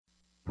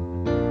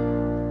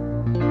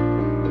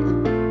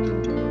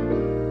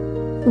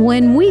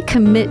When we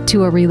commit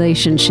to a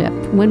relationship,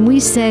 when we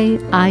say,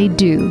 I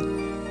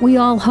do, we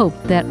all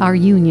hope that our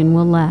union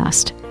will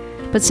last.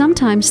 But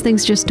sometimes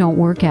things just don't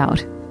work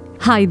out.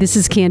 Hi, this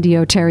is Candy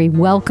O'Terry.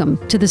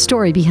 Welcome to the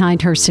story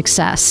behind her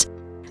success.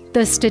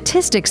 The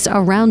statistics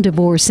around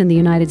divorce in the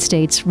United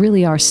States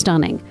really are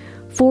stunning.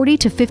 40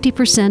 to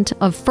 50%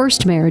 of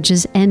first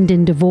marriages end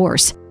in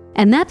divorce.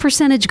 And that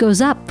percentage goes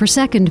up for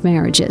second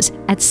marriages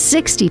at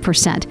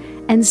 60%,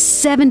 and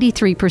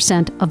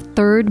 73% of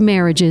third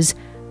marriages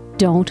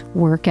don't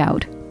work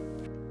out.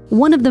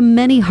 One of the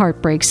many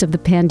heartbreaks of the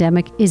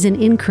pandemic is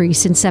an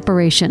increase in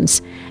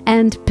separations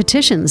and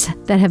petitions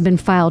that have been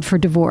filed for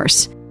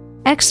divorce.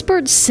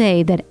 Experts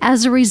say that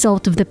as a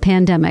result of the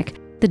pandemic,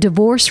 the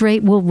divorce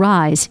rate will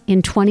rise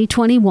in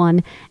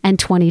 2021 and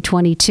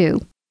 2022.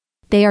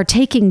 They are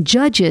taking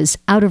judges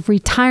out of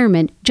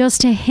retirement just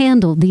to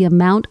handle the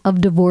amount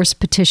of divorce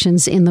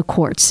petitions in the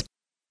courts.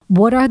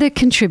 What are the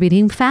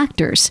contributing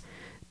factors?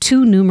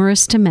 Too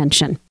numerous to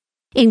mention,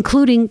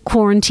 including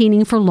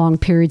quarantining for long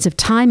periods of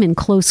time in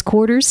close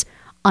quarters,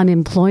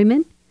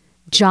 unemployment,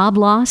 job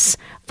loss,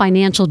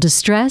 financial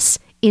distress,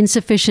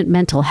 insufficient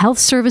mental health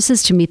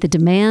services to meet the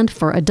demand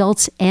for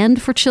adults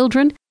and for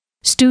children,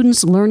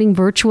 students learning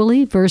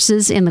virtually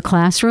versus in the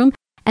classroom,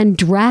 and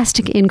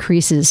drastic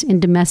increases in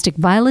domestic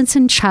violence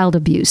and child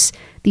abuse.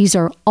 These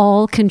are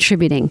all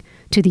contributing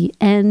to the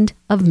end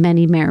of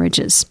many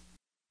marriages.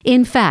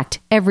 In fact,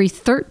 every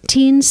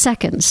 13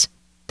 seconds,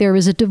 there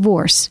is a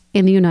divorce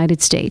in the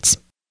United States.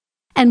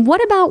 And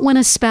what about when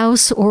a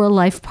spouse or a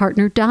life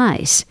partner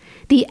dies?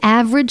 The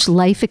average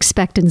life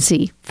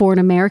expectancy for an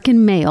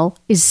American male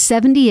is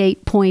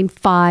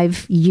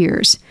 78.5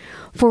 years.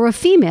 For a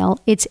female,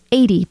 it's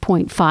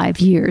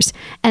 80.5 years.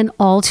 And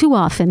all too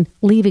often,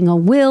 leaving a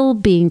will,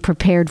 being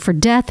prepared for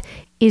death,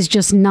 is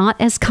just not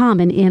as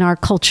common in our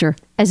culture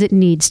as it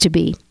needs to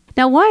be.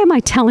 Now, why am I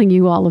telling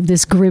you all of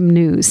this grim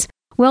news?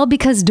 Well,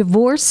 because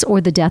divorce or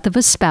the death of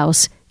a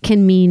spouse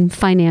can mean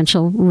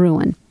financial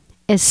ruin,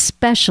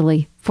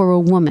 especially for a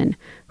woman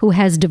who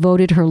has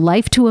devoted her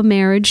life to a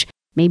marriage.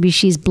 Maybe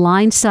she's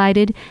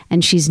blindsided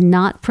and she's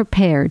not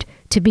prepared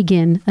to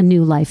begin a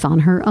new life on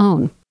her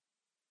own.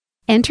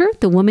 Enter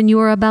the woman you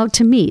are about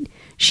to meet.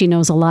 She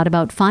knows a lot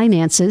about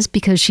finances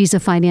because she's a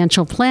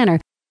financial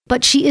planner,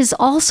 but she is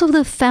also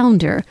the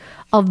founder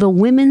of the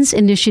Women's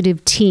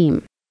Initiative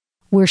team,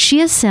 where she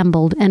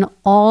assembled an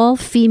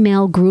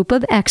all-female group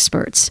of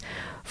experts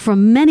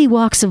from many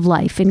walks of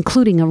life,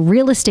 including a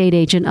real estate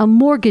agent, a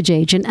mortgage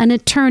agent, an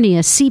attorney,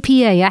 a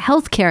CPA, a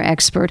healthcare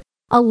expert,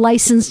 a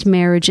licensed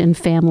marriage and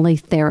family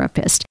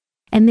therapist.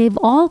 And they've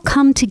all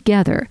come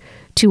together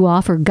to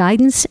offer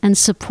guidance and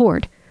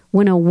support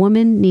when a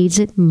woman needs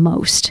it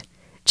most.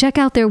 Check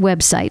out their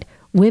website,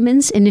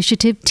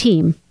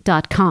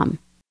 women'sinitiativeteam.com.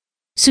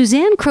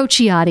 Suzanne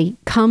Crociati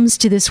comes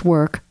to this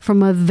work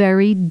from a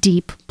very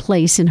deep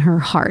place in her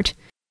heart.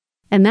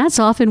 And that's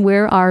often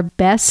where our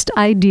best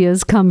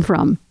ideas come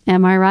from.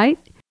 Am I right?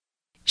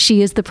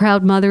 She is the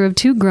proud mother of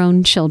 2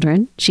 grown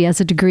children. She has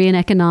a degree in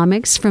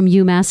economics from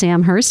UMass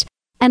Amherst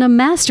and a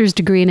master's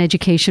degree in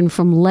education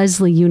from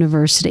Lesley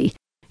University.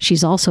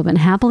 She's also been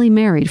happily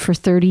married for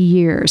 30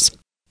 years.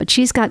 But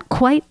she's got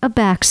quite a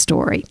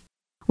backstory.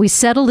 We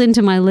settled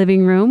into my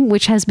living room,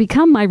 which has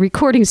become my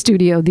recording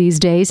studio these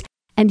days.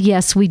 And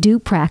yes, we do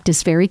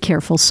practice very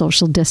careful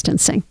social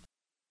distancing.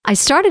 I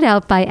started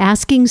out by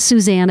asking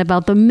Suzanne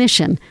about the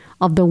mission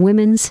of the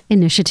Women's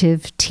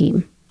Initiative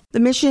team. The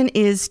mission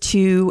is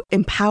to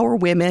empower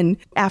women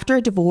after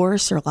a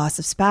divorce or loss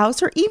of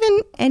spouse, or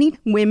even any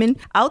women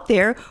out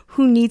there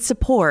who need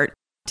support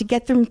to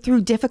get them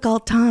through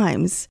difficult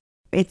times.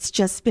 It's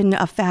just been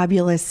a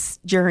fabulous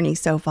journey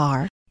so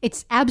far.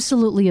 It's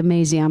absolutely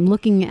amazing. I'm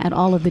looking at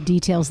all of the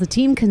details. The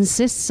team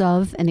consists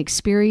of an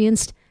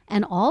experienced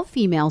and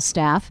all-female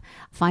staff,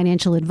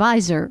 financial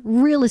advisor,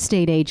 real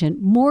estate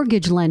agent,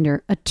 mortgage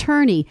lender,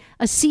 attorney,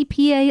 a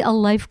CPA, a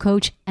life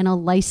coach, and a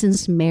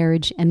licensed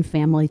marriage and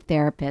family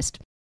therapist.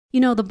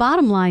 You know, the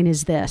bottom line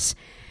is this.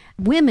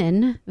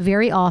 Women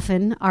very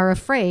often are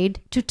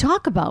afraid to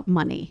talk about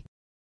money.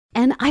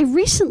 And I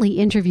recently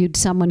interviewed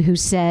someone who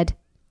said,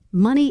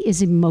 money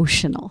is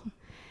emotional.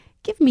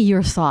 Give me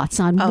your thoughts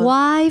on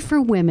why, for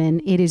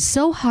women, it is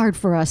so hard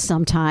for us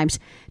sometimes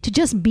to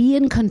just be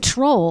in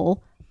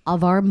control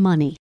of our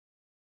money.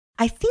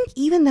 I think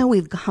even though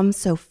we've come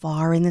so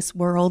far in this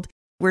world,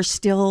 we're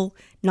still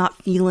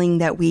not feeling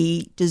that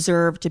we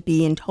deserve to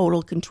be in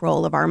total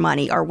control of our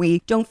money, or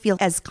we don't feel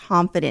as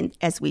confident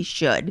as we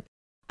should.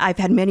 I've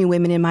had many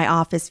women in my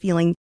office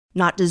feeling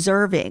not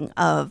deserving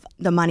of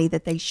the money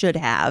that they should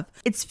have.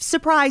 It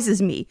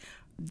surprises me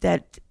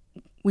that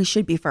we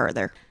should be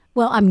further.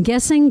 Well, I'm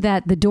guessing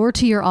that the door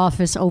to your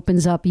office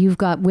opens up. You've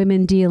got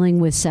women dealing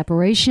with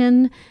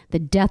separation, the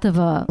death of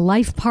a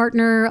life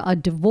partner, a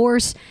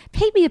divorce.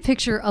 Paint me a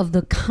picture of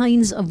the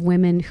kinds of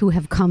women who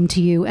have come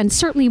to you, and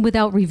certainly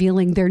without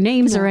revealing their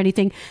names or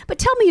anything. But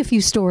tell me a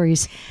few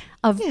stories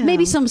of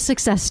maybe some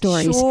success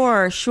stories.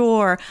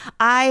 Sure.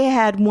 I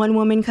had one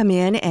woman come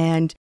in,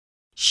 and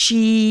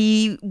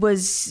She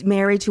was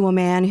married to a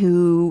man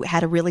who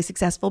had a really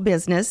successful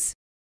business,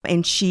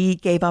 and she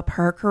gave up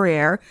her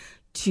career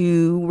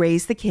to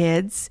raise the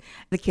kids.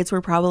 The kids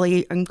were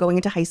probably going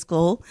into high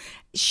school.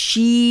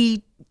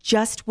 She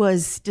just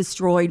was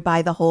destroyed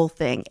by the whole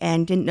thing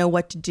and didn't know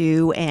what to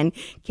do, and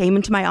came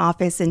into my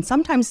office. And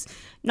sometimes,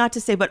 not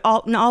to say, but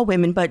not all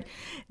women, but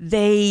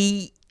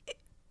they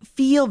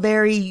feel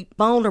very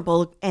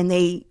vulnerable and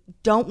they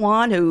don't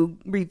want to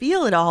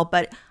reveal it all.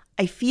 But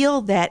I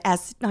feel that,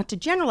 as not to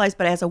generalize,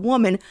 but as a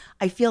woman,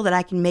 I feel that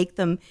I can make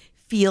them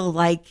feel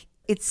like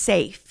it's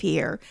safe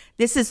here.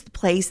 This is the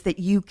place that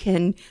you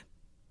can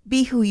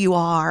be who you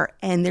are,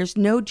 and there's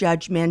no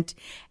judgment.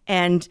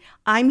 And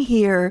I'm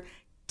here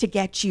to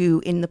get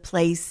you in the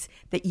place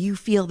that you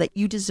feel that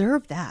you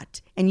deserve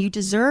that, and you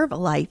deserve a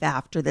life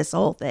after this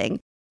whole thing.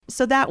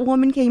 So that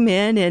woman came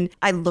in, and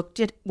I looked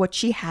at what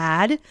she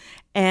had,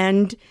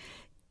 and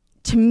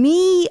to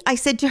me, I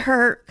said to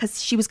her,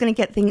 because she was going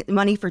to get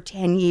money for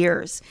 10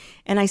 years,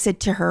 and I said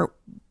to her,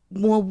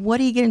 well, what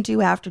are you going to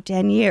do after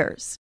 10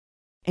 years?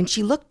 And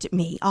she looked at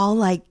me all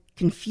like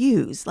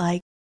confused,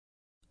 like,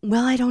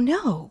 well, I don't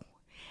know.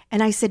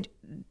 And I said,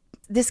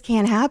 this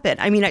can't happen.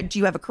 I mean, do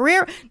you have a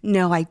career?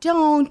 No, I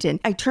don't. And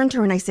I turned to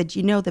her and I said,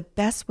 the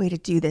best way to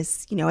do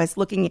this,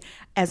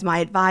 as my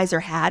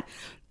advisor had,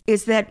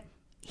 is that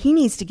he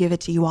needs to give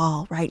it to you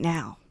all right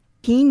now.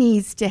 He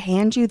needs to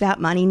hand you that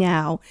money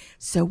now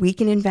so we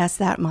can invest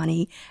that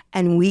money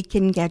and we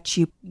can get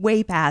you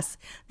way past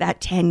that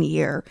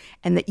 10-year,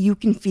 and that you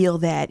can feel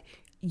that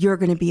you're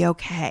going to be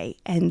okay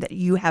and that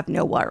you have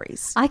no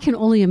worries. I can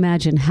only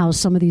imagine how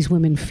some of these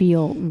women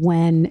feel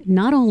when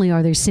not only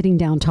are they sitting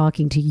down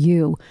talking to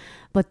you,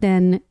 but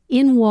then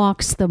in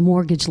walks the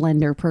mortgage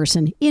lender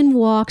person, in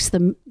walks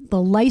the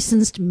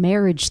licensed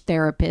marriage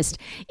therapist,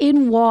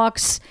 in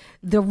walks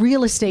the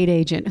real estate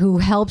agent who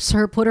helps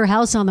her put her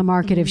house on the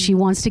market if she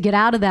wants to get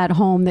out of that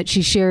home that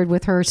she shared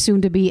with her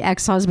soon-to-be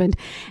ex-husband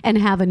and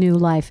have a new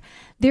life.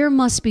 There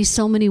must be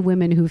so many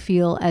women who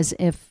feel as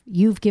if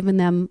you've given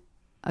them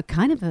a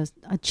kind of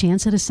a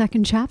chance at a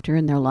second chapter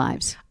in their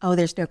lives. Oh,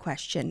 there's no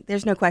question.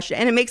 There's no question.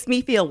 And it makes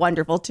me feel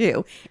wonderful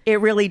too.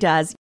 It really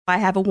does. I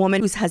have a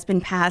woman whose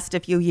husband passed a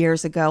few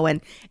years ago,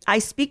 and I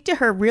speak to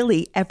her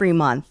really every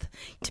month.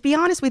 To be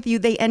honest with you,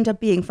 they end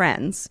up being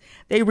friends.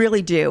 They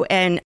really do.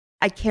 And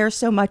I care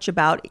so much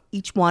about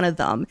each one of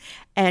them.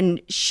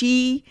 And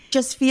she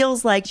just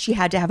feels like she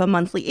had to have a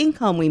monthly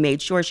income. We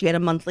made sure she had a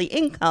monthly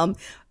income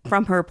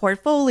from her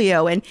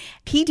portfolio, and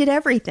he did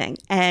everything.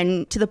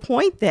 And to the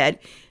point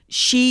that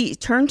she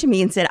turned to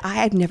me and said,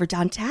 I've never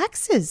done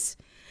taxes.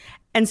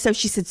 And so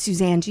she said,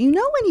 Suzanne, do you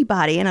know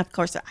anybody? And of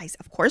course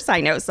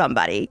I know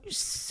somebody.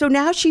 So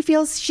now she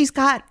feels she's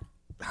got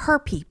her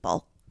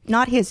people,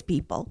 not his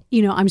people.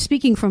 I'm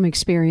speaking from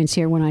experience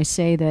here when I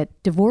say that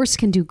divorce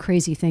can do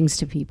crazy things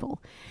to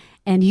people.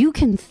 And you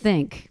can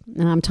think,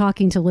 and I'm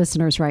talking to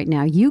listeners right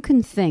now, you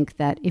can think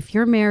that if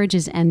your marriage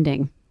is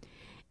ending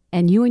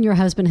and you and your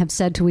husband have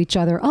said to each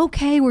other,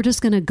 okay, we're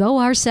just going to go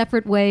our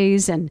separate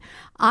ways, and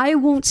I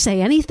won't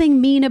say anything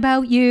mean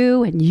about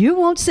you, and you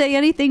won't say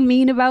anything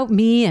mean about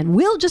me, and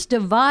we'll just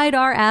divide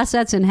our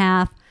assets in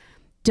half.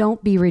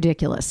 Don't be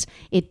ridiculous.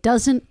 It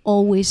doesn't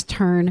always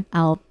turn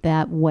out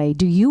that way.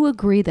 Do you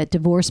agree that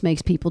divorce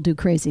makes people do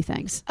crazy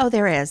things? Oh,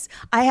 there is.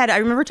 I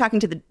remember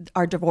talking to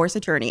our divorce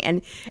attorney,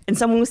 and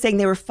someone was saying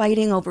they were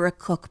fighting over a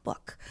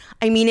cookbook.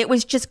 I mean, it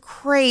was just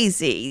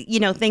crazy,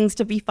 things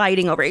to be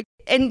fighting over.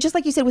 And just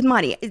like you said with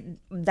money,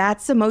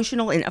 that's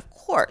emotional. And of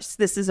course,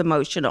 this is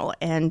emotional.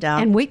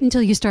 And wait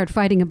until you start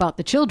fighting about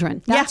the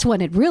children. That's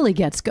when it really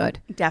gets good.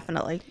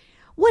 Definitely.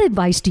 What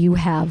advice do you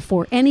have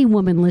for any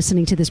woman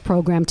listening to this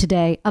program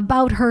today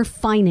about her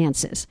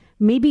finances?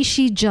 Maybe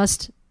she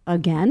just,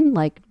 again,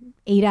 like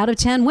 8 out of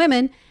 10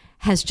 women,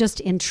 has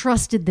just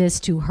entrusted this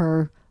to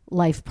her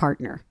life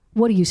partner.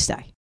 What do you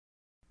say?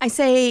 I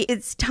say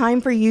it's time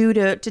for you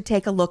to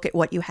take a look at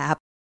what you have.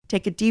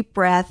 Take a deep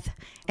breath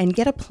and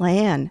get a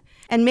plan,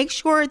 and make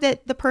sure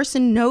that the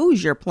person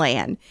knows your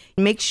plan.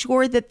 Make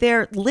sure that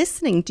they're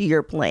listening to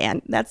your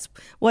plan. That's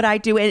what I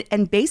do.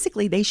 And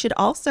basically, they should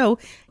also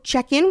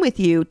check in with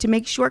you to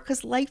make sure,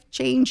 because life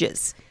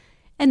changes.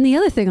 And the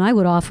other thing I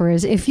would offer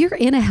is, if you're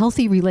in a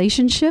healthy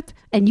relationship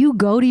and you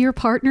go to your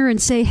partner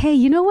and say, hey,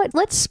 you know what,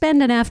 let's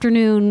spend an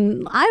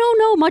afternoon. I don't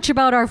know much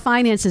about our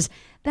finances.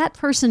 That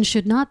person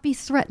should not be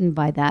threatened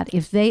by that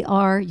if they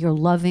are your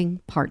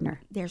loving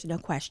partner. There's no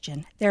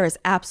question. There is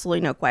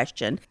absolutely no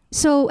question.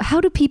 So how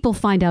do people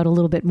find out a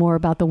little bit more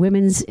about the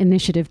Women's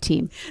Initiative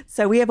Team?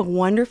 So we have a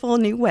wonderful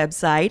new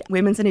website,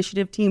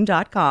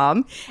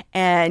 women'sinitiativeteam.com,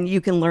 and you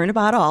can learn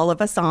about all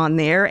of us on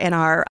there and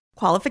our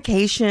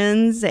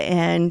qualifications,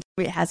 and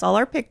it has all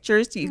our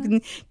pictures so you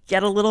can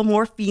get a little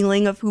more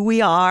feeling of who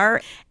we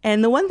are.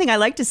 And the one thing I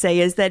like to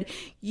say is that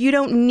you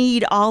don't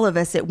need all of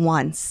us at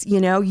once.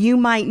 You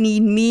might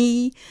need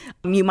me.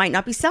 You might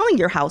not be selling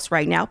your house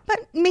right now, but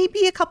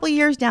maybe a couple of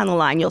years down the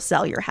line, you'll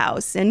sell your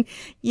house. And,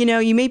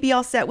 you may be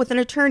all set with an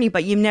attorney,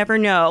 but you never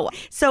know.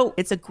 So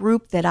it's a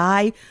group that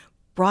I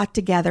brought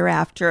together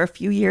after a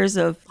few years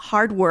of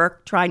hard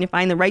work trying to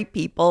find the right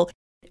people,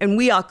 and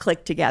we all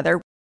clicked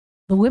together.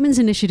 The Women's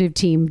Initiative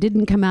team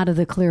didn't come out of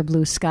the clear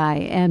blue sky.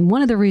 And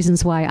one of the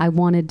reasons why I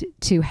wanted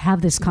to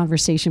have this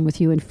conversation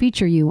with you and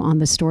feature you on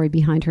the story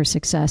behind her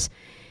success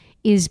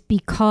is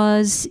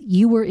because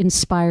you were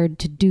inspired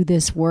to do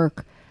this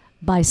work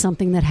by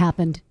something that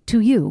happened to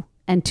you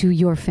and to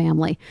your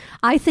family.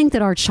 I think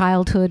that our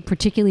childhood,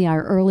 particularly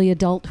our early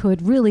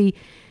adulthood, really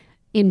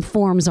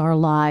informs our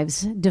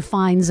lives,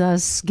 defines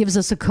us, gives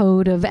us a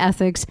code of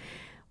ethics.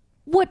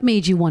 What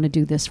made you want to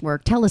do this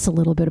work? Tell us a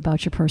little bit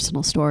about your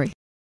personal story.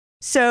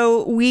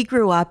 So we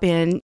grew up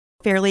in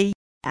a fairly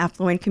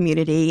affluent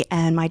community,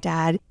 and my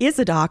dad is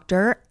a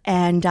doctor,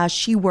 and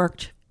she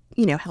worked,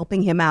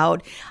 helping him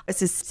out as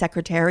his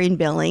secretary and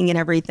billing and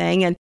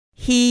everything. And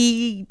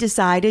he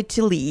decided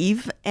to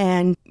leave,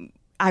 and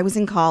I was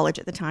in college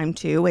at the time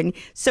too. And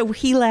so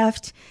he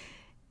left,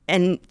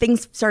 and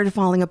things started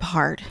falling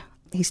apart.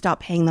 He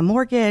stopped paying the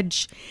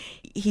mortgage.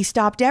 He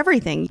stopped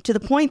everything, to the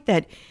point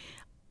that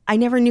I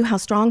never knew how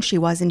strong she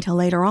was until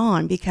later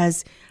on,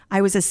 because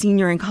I was a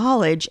senior in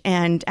college,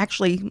 and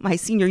actually my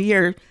senior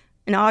year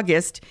in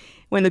August,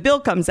 when the bill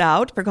comes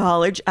out for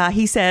college,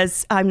 he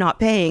says, I'm not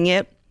paying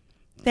it.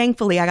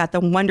 Thankfully, I got the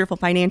wonderful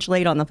financial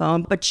aid on the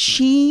phone, but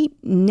she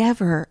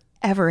never,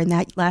 ever in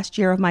that last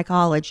year of my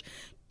college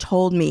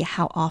told me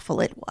how awful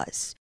it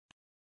was.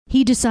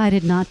 He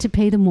decided not to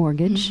pay the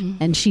mortgage,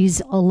 and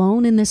she's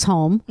alone in this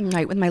home.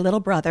 Right, with my little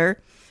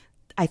brother.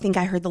 I think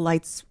I heard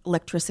the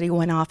electricity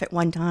went off at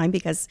one time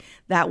because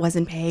that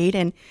wasn't paid,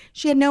 and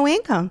she had no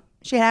income.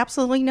 She had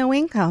absolutely no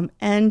income.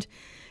 And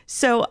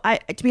so,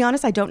 to be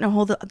honest, I don't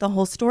know the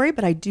whole story,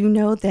 but I do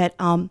know that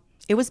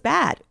it was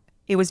bad.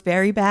 It was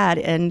very bad.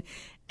 And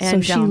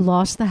so she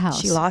lost the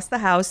house. She lost the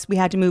house. We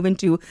had to move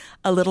into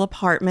a little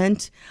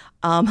apartment.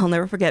 I'll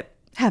never forget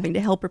having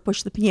to help her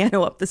push the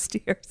piano up the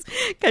stairs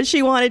because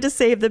she wanted to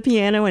save the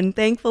piano. And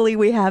thankfully,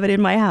 we have it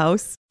in my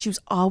house. She was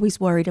always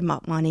worried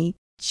about money.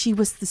 She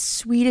was the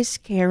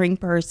sweetest, caring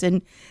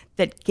person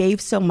that gave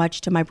so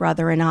much to my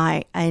brother and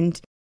I. And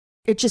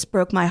it just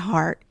broke my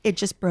heart. It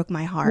just broke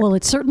my heart. Well,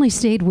 it certainly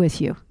stayed with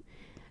you.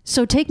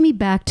 So take me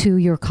back to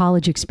your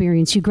college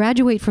experience. You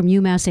graduate from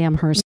UMass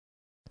Amherst.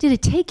 Did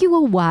it take you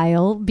a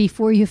while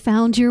before you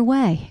found your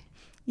way?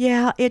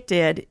 Yeah, it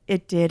did.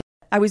 It did.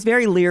 I was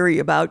very leery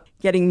about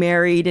getting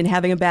married and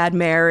having a bad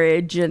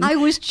marriage. And I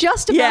was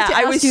just about to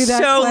ask you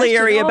that question. I was so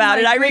leery about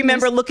it. I Goodness.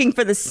 remember looking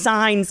for the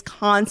signs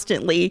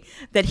constantly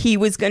that he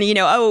was going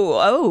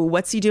to,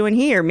 what's he doing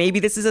here? Maybe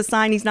this is a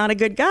sign he's not a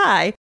good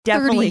guy.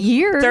 Definitely. 30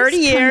 years. 30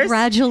 years.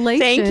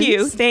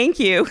 Congratulations. Thank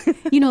you.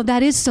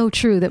 That is so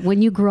true that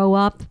when you grow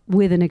up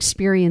with an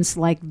experience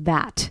like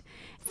that,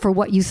 for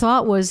what you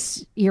thought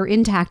was your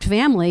intact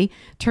family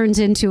turns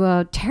into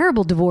a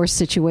terrible divorce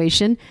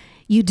situation,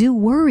 you do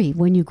worry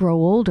when you grow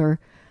older.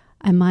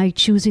 Am I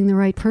choosing the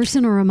right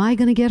person, or am I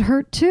going to get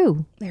hurt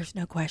too? There's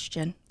no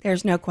question.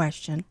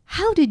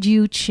 How did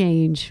you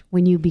change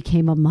when you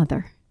became a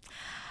mother?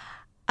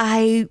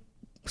 I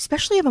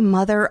especially of a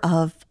mother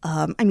of,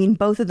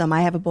 both of them.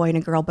 I have a boy and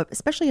a girl, but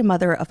especially a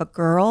mother of a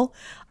girl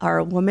or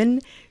a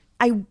woman.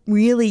 I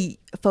really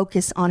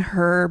focus on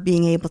her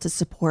being able to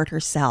support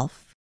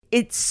herself.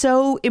 It's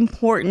so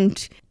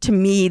important to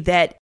me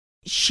that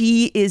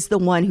she is the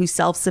one who's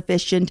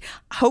self-sufficient.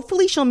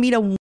 Hopefully she'll meet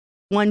a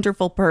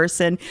wonderful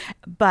person,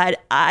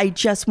 but I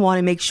just want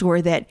to make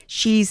sure that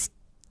she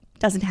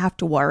doesn't have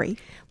to worry.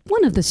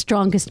 One of the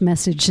strongest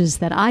messages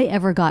that I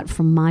ever got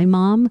from my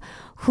mom,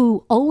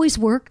 who always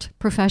worked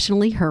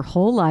professionally her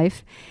whole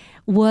life,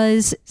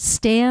 was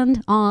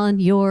stand on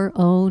your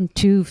own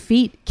 2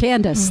 feet.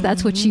 Candace,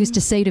 that's what she used to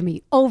say to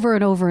me over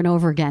and over and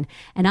over again.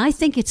 And I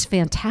think it's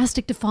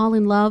fantastic to fall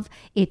in love.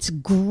 It's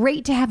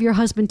great to have your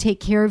husband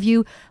take care of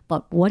you.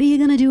 But what are you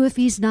going to do if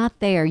he's not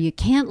there? You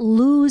can't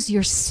lose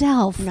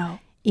yourself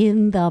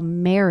in the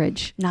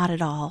marriage. Not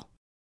at all.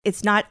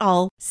 It's not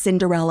all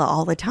Cinderella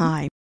all the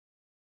time.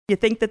 You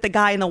think that the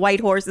guy in the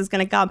white horse is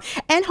going to come,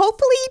 and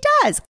hopefully he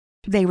does.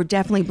 They were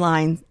definitely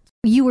blind.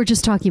 You were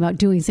just talking about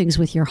doing things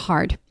with your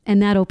heart,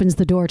 and that opens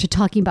the door to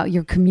talking about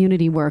your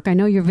community work. I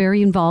know you're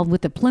very involved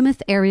with the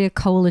Plymouth Area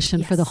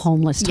Coalition for the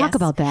Homeless. Talk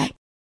about that.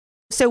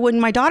 So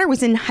when my daughter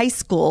was in high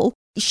school,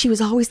 she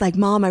was always like,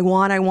 Mom, I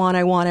want.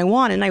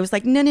 And I was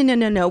like,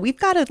 no. We've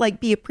got to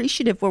be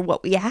appreciative for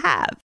what we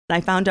have.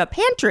 I found a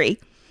pantry.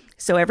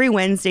 So every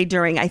Wednesday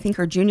during, I think,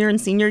 her junior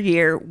and senior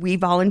year, we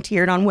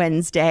volunteered on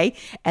Wednesday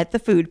at the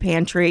food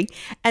pantry.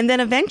 And then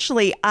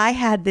eventually I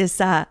had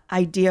this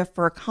idea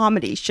for a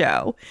comedy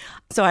show.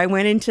 So I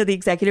went into the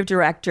executive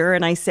director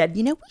and I said,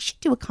 we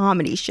should do a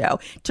comedy show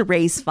to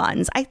raise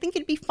funds. I think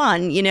it'd be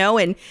fun,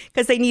 and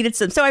because they needed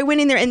some. So I went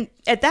in there, and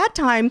at that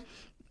time,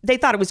 they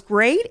thought it was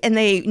great. And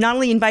they not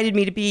only invited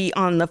me to be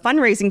on the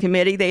fundraising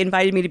committee, they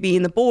invited me to be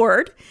in the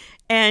board.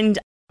 And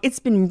it's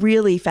been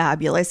really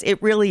fabulous.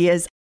 It really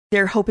is.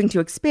 They're hoping to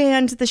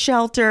expand the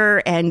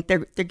shelter, and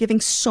they're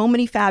giving so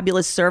many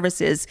fabulous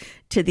services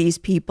to these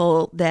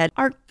people that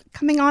are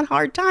coming on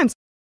hard times.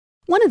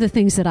 One of the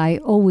things that I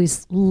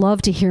always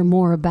love to hear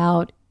more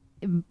about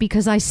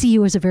because I see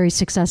you as a very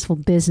successful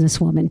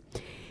businesswoman,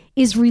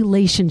 is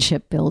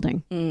relationship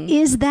building.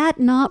 Is that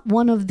not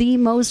one of the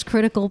most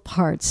critical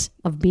parts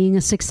of being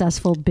a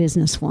successful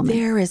businesswoman?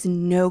 There is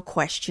no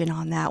question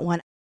on that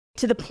one.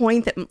 To the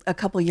point that a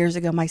couple of years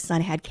ago, my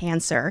son had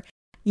cancer.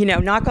 You know,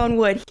 knock on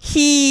wood,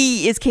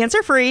 he is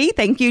cancer-free.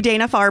 Thank you,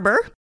 Dana-Farber.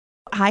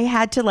 I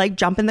had to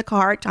jump in the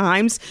car at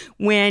times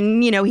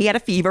when, he had a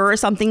fever or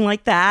something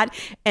like that.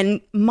 And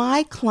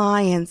my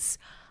clients,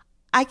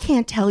 I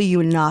can't tell you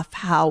enough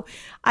how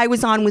I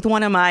was on with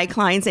one of my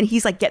clients and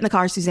he's like, get in the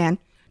car, Suzanne.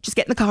 Just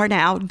get in the car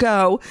now,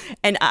 go.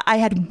 And I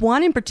had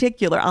one in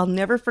particular, I'll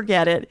never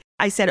forget it.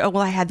 I said, oh,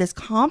 well, I had this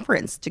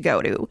conference to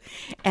go to.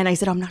 And I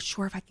said, I'm not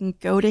sure if I can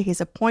go to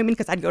his appointment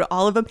because I'd go to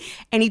all of them.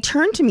 And he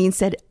turned to me and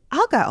said,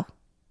 I'll go.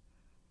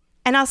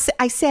 And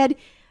I said,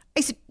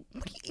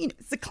 what do you,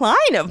 it's a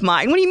client of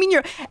mine. What do you mean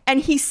you're?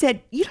 And he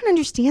said, you don't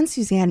understand,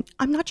 Suzanne.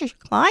 I'm not your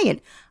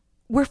client.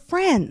 We're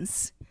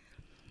friends.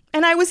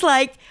 And I was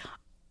like,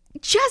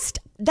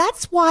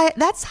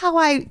 that's how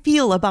I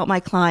feel about my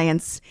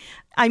clients.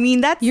 I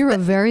mean, you're a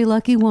very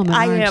lucky woman,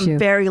 aren't you? I am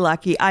very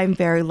lucky. I'm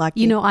very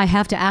lucky. I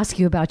have to ask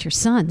you about your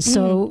son.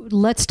 So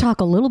let's talk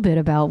a little bit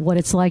about what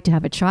it's like to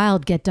have a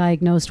child get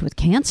diagnosed with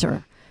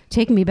cancer.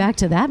 Take me back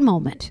to that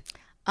moment.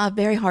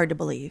 Very hard to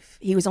believe.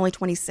 He was only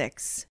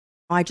 26.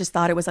 I just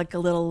thought it was like a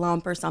little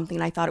lump or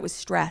something. I thought it was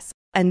stress.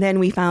 And then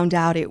we found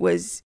out it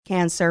was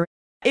cancer.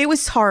 It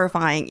was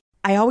horrifying.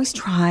 I always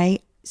try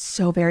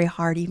so very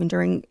hard, even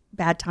during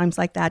bad times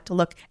like that, to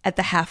look at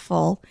the half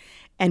full.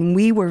 And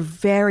we were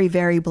very,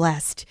 very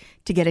blessed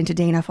to get into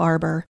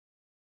Dana-Farber.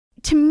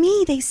 To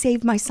me, they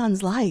saved my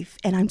son's life,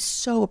 and I'm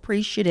so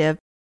appreciative.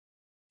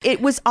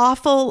 It was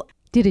awful.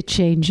 Did it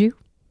change you?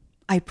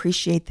 I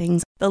appreciate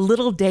things. The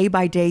little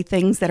day-by-day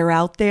things that are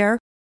out there,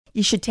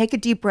 you should take a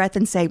deep breath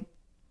and say,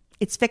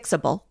 it's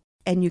fixable,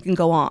 and you can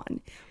go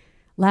on.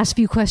 Last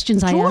few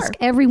questions I ask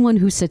everyone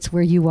who sits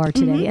where you are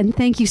today. And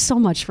thank you so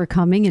much for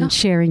coming and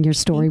sharing your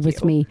story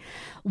with me.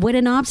 When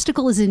an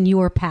obstacle is in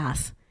your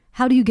path,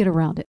 how do you get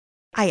around it?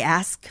 I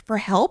ask for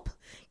help.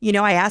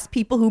 I ask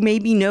people who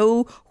maybe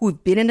know,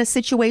 who've been in a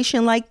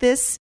situation like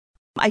this.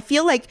 I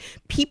feel like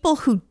people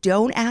who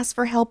don't ask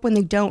for help when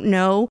they don't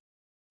know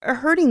are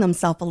hurting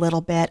themselves a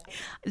little bit.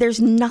 There's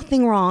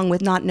nothing wrong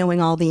with not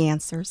knowing all the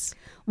answers.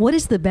 What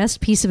is the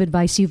best piece of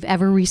advice you've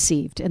ever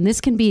received? And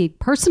this can be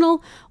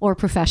personal or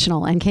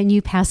professional. And can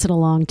you pass it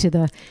along to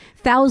the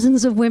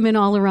thousands of women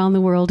all around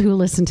the world who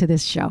listen to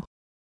this show?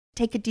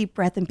 Take a deep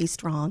breath and be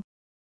strong.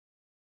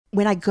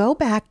 When I go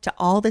back to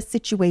all the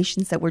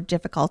situations that were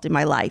difficult in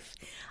my life,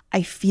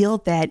 I feel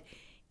that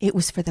it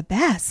was for the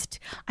best.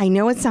 I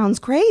know it sounds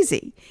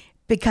crazy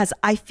because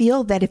I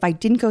feel that if I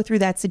didn't go through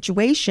that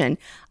situation,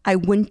 I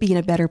wouldn't be in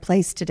a better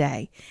place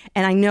today.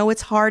 And I know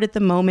it's hard at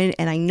the moment.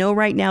 And I know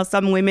right now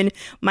some women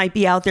might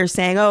be out there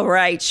saying, oh,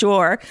 right,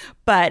 sure.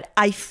 But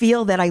I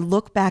feel that I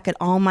look back at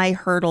all my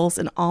hurdles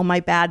and all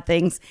my bad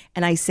things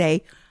and I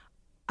say,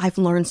 I've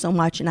learned so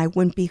much and I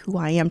wouldn't be who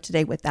I am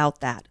today without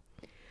that.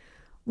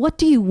 What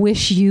do you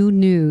wish you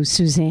knew,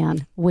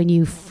 Suzanne, when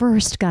you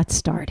first got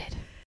started?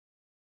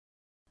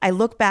 I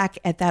look back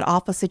at that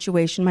awful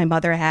situation my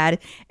mother had,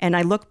 and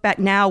I look back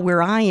now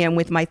where I am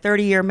with my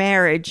 30-year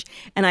marriage,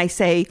 and I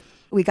say,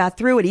 we got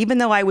through it, even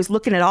though I was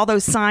looking at all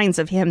those signs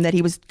of him that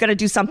he was going to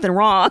do something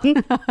wrong.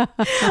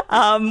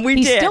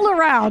 He's still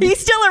around. He's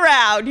still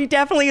around. He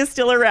definitely is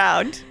still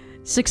around.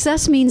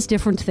 Success means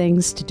different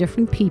things to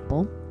different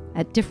people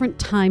at different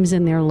times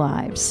in their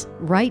lives.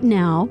 Right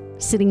now,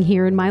 sitting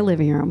here in my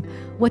living room,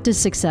 what does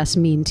success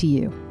mean to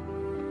you?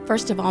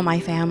 First of all, my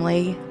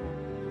family,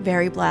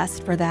 very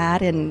blessed for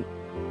that, and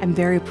I'm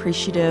very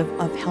appreciative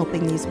of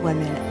helping these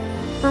women.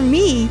 For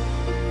me,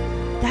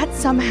 that's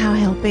somehow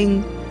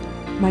helping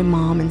my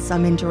mom in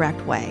some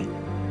indirect way.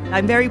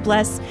 I'm very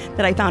blessed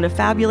that I found a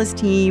fabulous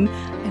team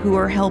who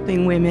are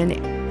helping women,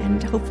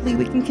 and hopefully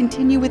we can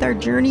continue with our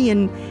journey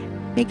and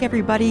make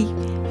everybody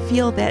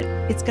feel that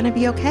it's going to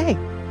be okay.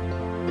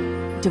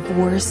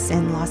 Divorce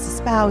and loss of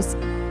spouse,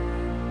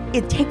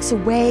 it takes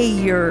away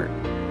your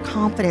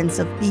confidence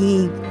of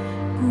being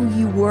who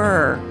you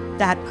were,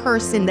 that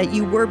person that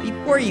you were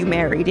before you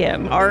married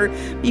him or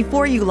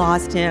before you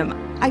lost him.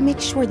 I make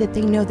sure that they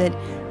know that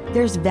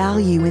there's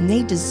value and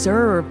they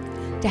deserve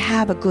to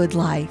have a good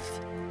life.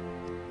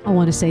 I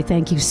want to say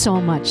thank you so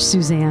much,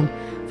 Suzanne,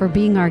 for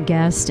being our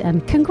guest,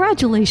 and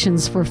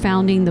congratulations for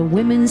founding the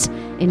Women's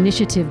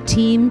Initiative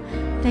team.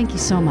 Thank you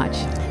so much.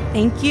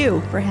 Thank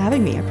you for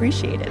having me. I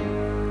appreciate it.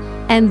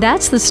 And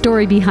that's the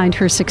story behind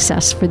her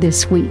success for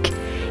this week.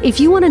 If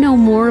you want to know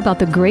more about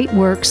the great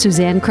work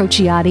Suzanne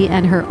Crociati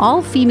and her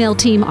all-female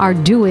team are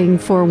doing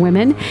for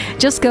women,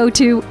 just go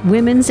to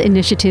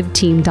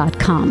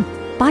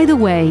womensinitiativeteam.com. By the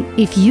way,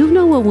 if you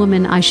know a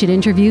woman I should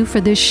interview for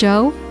this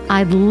show,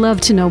 I'd love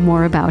to know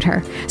more about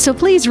her. So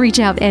please reach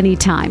out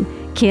anytime.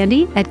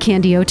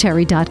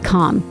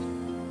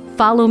 Candy@CandyO'Terry.com.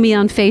 Follow me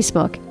on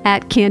Facebook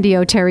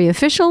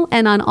 @CandyO'TerryOfficial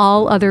and on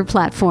all other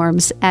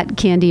platforms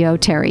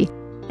 @CandyO'Terry.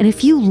 And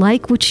if you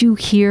like what you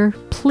hear,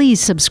 please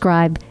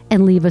subscribe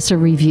and leave us a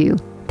review.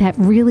 That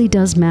really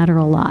does matter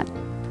a lot.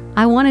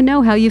 I want to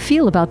know how you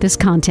feel about this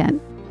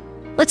content.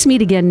 Let's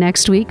meet again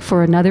next week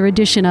for another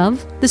edition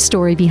of The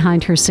Story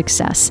Behind Her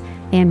Success.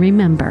 And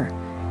remember,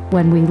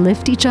 when we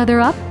lift each other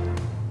up,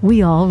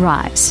 we all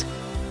rise.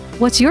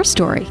 What's your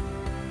story?